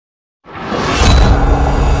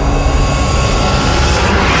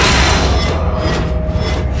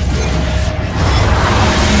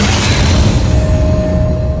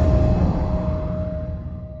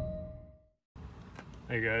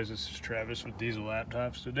guys, this is Travis with Diesel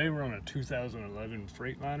Laptops. Today we're on a 2011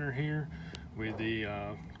 Freightliner here with the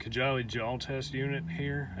Cojali Jaltest unit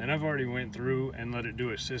here, and I've already went through and let it do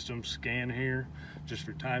a system scan here just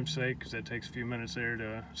for time's sake, because that takes a few minutes there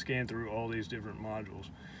to scan through all these different modules.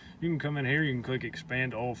 You can come in here, you can click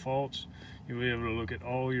expand all faults. You'll be able to look at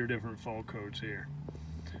all your different fault codes here.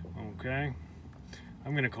 Okay,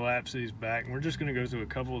 I'm going to collapse these back and we're just going to go through a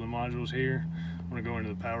couple of the modules here. I'm going to go into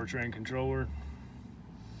the Powertrain Controller.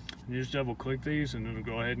 You just double click these and it'll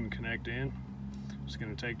go ahead and connect in. It's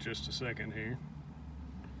going to take just a second here.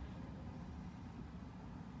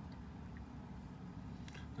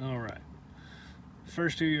 Alright,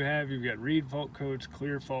 first two you have, you've got read fault codes,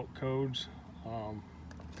 clear fault codes,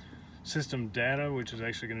 system data, which is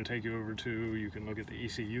actually going to take you over to, you can look at the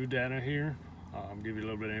ECU data here, give you a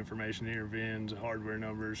little bit of information here, VINs, hardware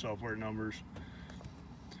numbers, software numbers.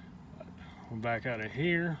 We'll back out of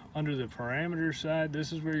here. Under the parameters side,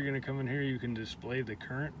 this is where you're going to come in here. You can display the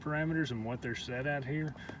current parameters and what they're set at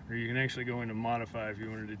here, or you can actually go into modify if you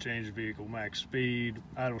wanted to change the vehicle max speed,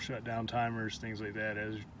 idle shutdown timers, things like that.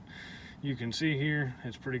 As you can see here,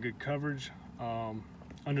 it's pretty good coverage.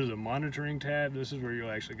 Under the monitoring tab, this is where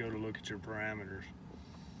you'll actually go to look at your parameters.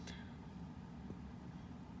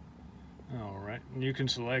 Alright, and you can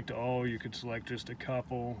select all, you can select just a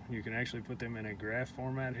couple, you can actually put them in a graph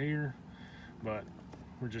format here. But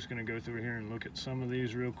we're just going to go through here and look at some of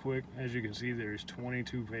these real quick. As you can see, there's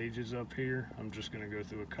 22 pages up here. I'm just going to go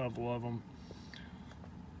through a couple of them.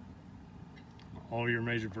 All your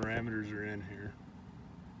major parameters are in here.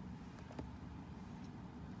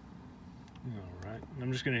 Alright,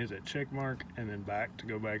 I'm just going to hit that check mark and then back to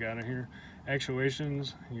go back out of here.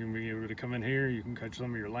 Actuations, you're going to be able to come in here. You can cut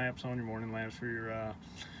some of your lamps on, your morning lamps for your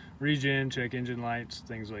regen, check engine lights,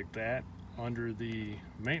 things like that. Under the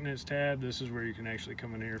maintenance tab, this is where you can actually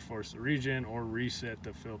come in here, force the regen or reset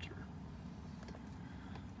the filter.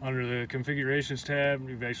 Under the configurations tab,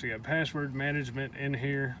 you've actually got password management in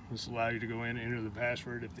here. This will allow you to go in and enter the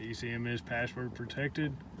password if the ECM is password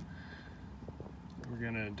protected. We're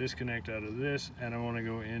going to disconnect out of this and I want to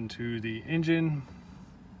go into the engine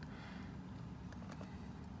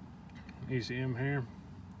ECM here.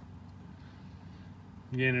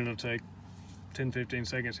 Again, it'll take 10-15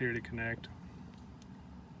 seconds here to connect.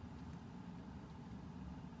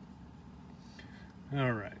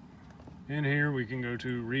 Alright, in here we can go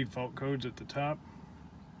to read fault codes at the top.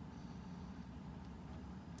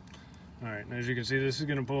 Alright, and as you can see, this is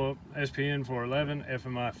going to pull up SPN 411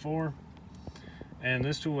 FMI 4, and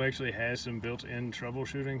this tool actually has some built-in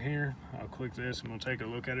troubleshooting here. I'll click this and we'll take a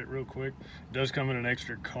look at it real quick. It does come at an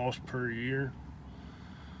extra cost per year.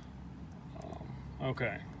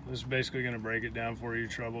 Okay, this is basically going to break it down for you,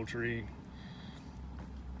 trouble tree,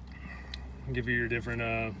 give you your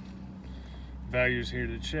different values here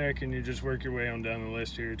to check, and you just work your way on down the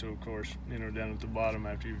list here to, of course, you know, down at the bottom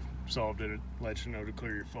after you've solved it, it lets you know to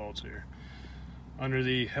clear your faults here. Under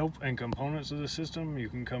the help and components of the system, you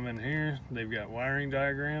can come in here. They've got wiring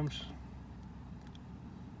diagrams.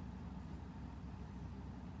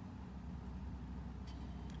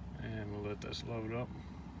 And we'll let this load up.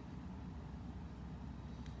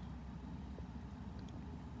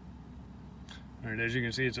 Alright, as you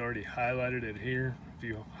can see, it's already highlighted it here. If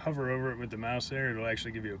you hover over it with the mouse there, it'll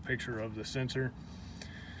actually give you a picture of the sensor.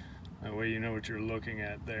 That way you know what you're looking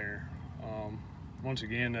at there. Once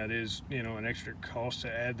again, that is, you know, an extra cost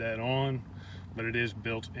to add that on, but it is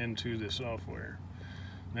built into the software.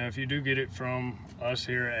 Now, if you do get it from us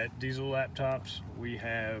here at Diesel Laptops, we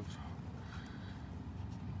have,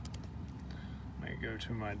 let me go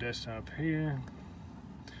to my desktop here.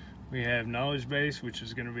 We have Knowledge Base, which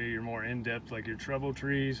is going to be your more in-depth, like your trouble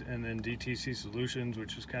trees, and then Dtc Solutions,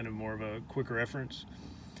 which is kind of more of a quick reference.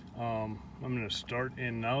 I'm going to start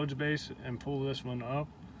in Knowledge Base and pull this one up.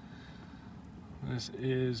 This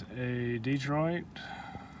is a Detroit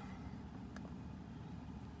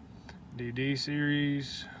DD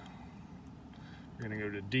series. We're going to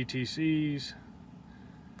go to DTCs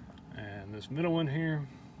and this middle one here.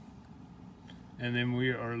 And then we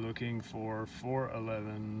are looking for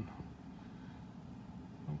 411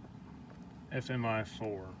 FMI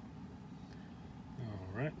 4.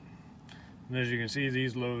 Alright. And as you can see,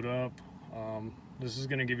 these load up. This is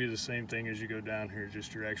going to give you the same thing as you go down here,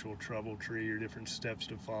 just your actual trouble tree, your different steps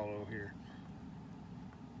to follow here.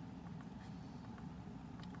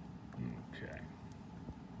 Okay.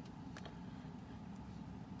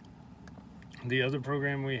 The other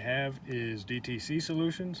program we have is Dtc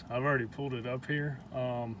Solutions. I've already pulled it up here.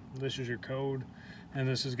 This is your code, and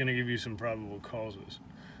this is going to give you some probable causes.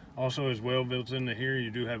 Also, as well built into here,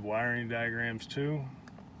 you do have wiring diagrams too.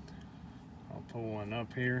 I'll pull one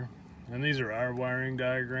up here. And these are our wiring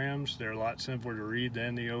diagrams. They're a lot simpler to read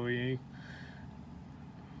than the OEE.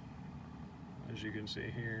 As you can see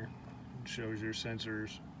here, it shows your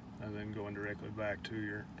sensors and then going directly back to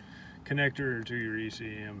your connector or to your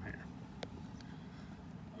ECM here.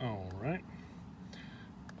 Alright.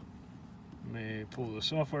 Let me pull the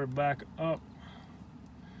software back up.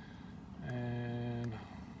 And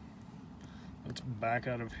let's back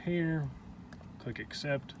out of here. Click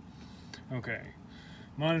accept. Okay.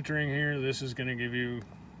 Monitoring here, this is going to give you,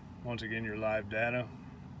 once again, your live data.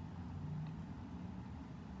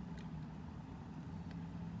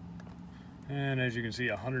 And as you can see,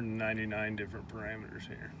 199 different parameters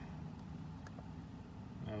here.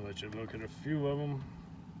 I'll let you look at a few of them.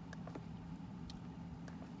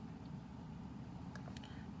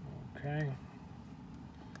 Okay.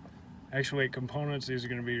 Actuate components, these are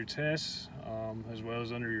going to be your tests, as well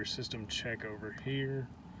as under your system check over here.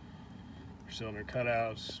 Cylinder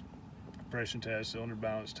cutouts, compression tests, cylinder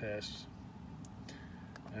balance tests.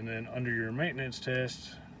 And then under your maintenance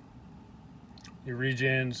tests, your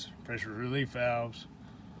regens, pressure relief valves,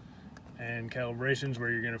 and calibrations where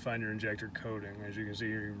you're going to find your injector coating. As you can see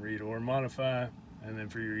here, you can read or modify, and then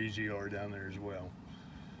for your EGR down there as well.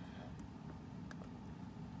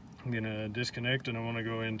 I'm going to disconnect and I want to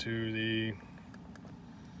go into the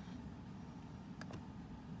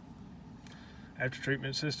after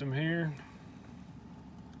treatment system here.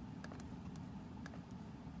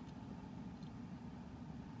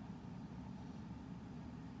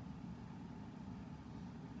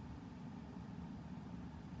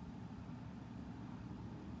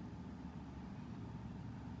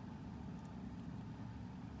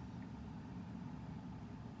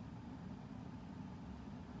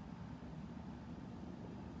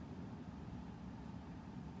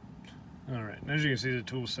 Alright, as you can see, the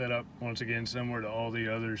tool set up once again similar to all the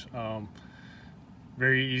others.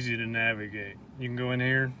 Very easy to navigate. You can go in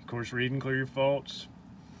here, of course, read and clear your faults.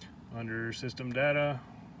 Under system data,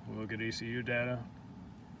 we'll look at ECU data.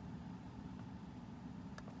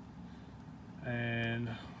 And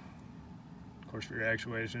of course for your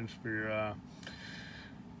actuations, for your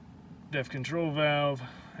def control valve,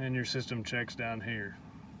 and your system checks down here.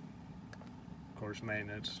 Of course,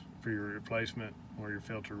 maintenance for your replacement or your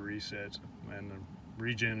filter resets, and the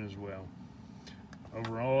regen as well.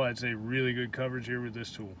 Overall, I'd say really good coverage here with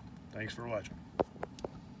this tool. Thanks for watching.